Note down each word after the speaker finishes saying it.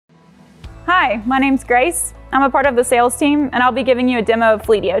Hi, my name's Grace. I'm a part of the sales team, and I'll be giving you a demo of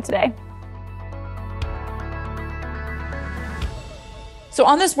Fleetio today. So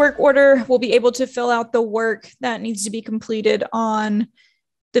on this work order, we'll be able to fill out the work that needs to be completed on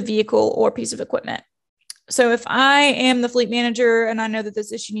the vehicle or piece of equipment. So if I am the fleet manager and I know that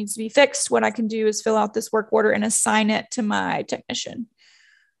this issue needs to be fixed, what I can do is fill out this work order and assign it to my technician.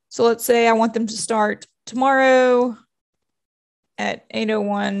 So let's say I want them to start tomorrow at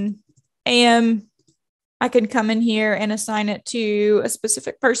 8:01 a.m. I can come in here and assign it to a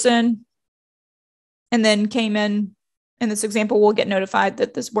specific person. And then in this example, we'll get notified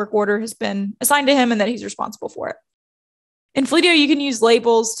that this work order has been assigned to him and that he's responsible for it. In Fleetio, you can use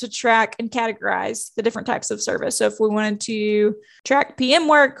labels to track and categorize the different types of service. So if we wanted to track PM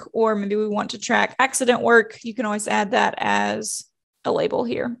work, or maybe we want to track accident work, you can always add that as a label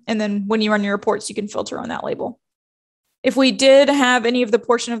here. And then when you run your reports, you can filter on that label. If we did have any of the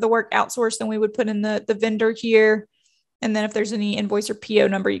portion of the work outsourced, then we would put in the vendor here. And then if there's any invoice or PO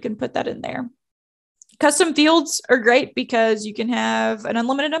number, you can put that in there. Custom fields are great because you can have an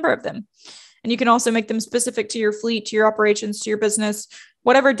unlimited number of them. And you can also make them specific to your fleet, to your operations, to your business.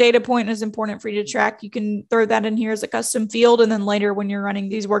 Whatever data point is important for you to track, you can throw that in here as a custom field. And then later when you're running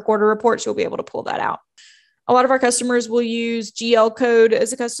these work order reports, you'll be able to pull that out. A lot of our customers will use GL code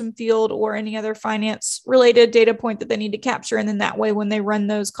as a custom field or any other finance related data point that they need to capture. And then that way, when they run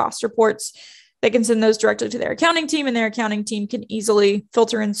those cost reports, they can send those directly to their accounting team, and their accounting team can easily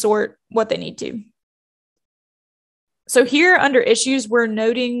filter and sort what they need to. So here under issues, we're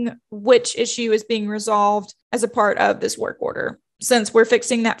noting which issue is being resolved as a part of this work order. Since we're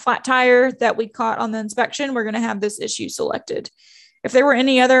fixing that flat tire that we caught on the inspection, we're going to have this issue selected. If there were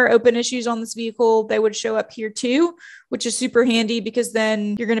any other open issues on this vehicle, they would show up here too, which is super handy because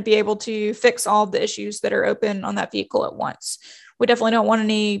then you're going to be able to fix all of the issues that are open on that vehicle at once. We definitely don't want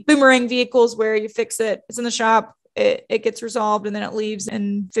any boomerang vehicles where you fix it, it's in the shop, it gets resolved, and then it leaves,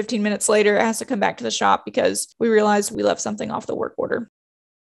 and 15 minutes later, it has to come back to the shop because we realized we left something off the work order.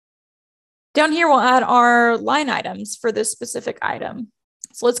 Down here, we'll add our line items for this specific item.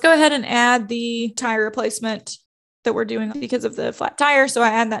 So let's go ahead and add the tire replacement that we're doing because of the flat tire. So I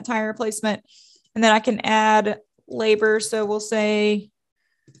add that tire replacement, and then I can add labor. So we'll say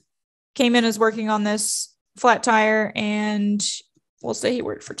came in as working on this flat tire, and we'll say he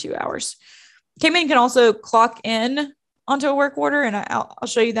worked for 2 hours. Came in can also clock in onto a work order, and I'll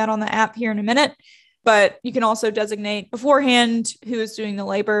show you that on the app here in a minute. But you can also designate beforehand who is doing the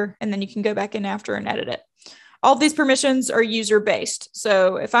labor, and then you can go back in after and edit it. All of these permissions are user-based.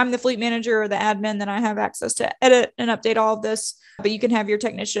 So if I'm the fleet manager or the admin, then I have access to edit and update all of this, but you can have your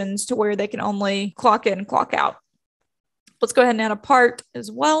technicians to where they can only clock in and clock out. Let's go ahead and add a part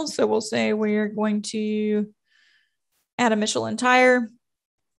as well. So we'll say we're going to add a Michelin tire.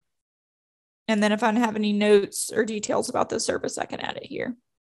 And then if I have any notes or details about the service, I can add it here.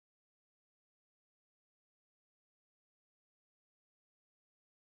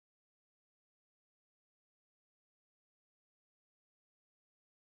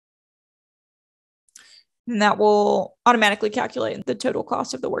 And that will automatically calculate the total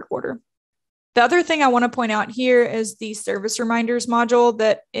cost of the work order. The other thing I want to point out here is the service reminders module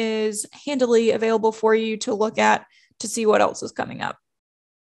that is handily available for you to look at to see what else is coming up.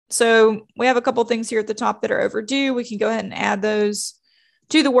 So we have a couple things here at the top that are overdue. We can go ahead and add those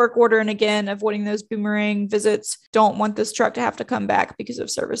to the work order. And again, avoiding those boomerang visits. Don't want this truck to have to come back because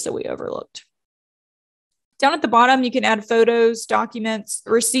of service that we overlooked. Down at the bottom, you can add photos, documents,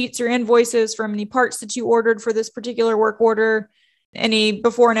 receipts, or invoices from any parts that you ordered for this particular work order, any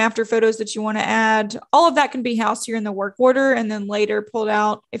before and after photos that you want to add. All of that can be housed here in the work order and then later pulled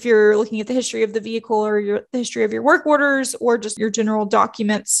out if you're looking at the history of the vehicle or the history of your work orders or just your general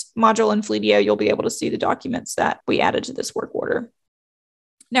documents module in Fleetio. You'll be able to see the documents that we added to this work order.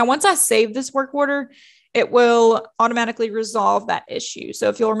 Now, once I save this work order, it will automatically resolve that issue. So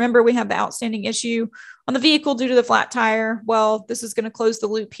if you'll remember, we have the outstanding issue on the vehicle due to the flat tire. Well, this is going to close the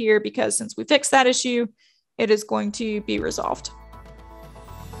loop here because since we fixed that issue, it is going to be resolved.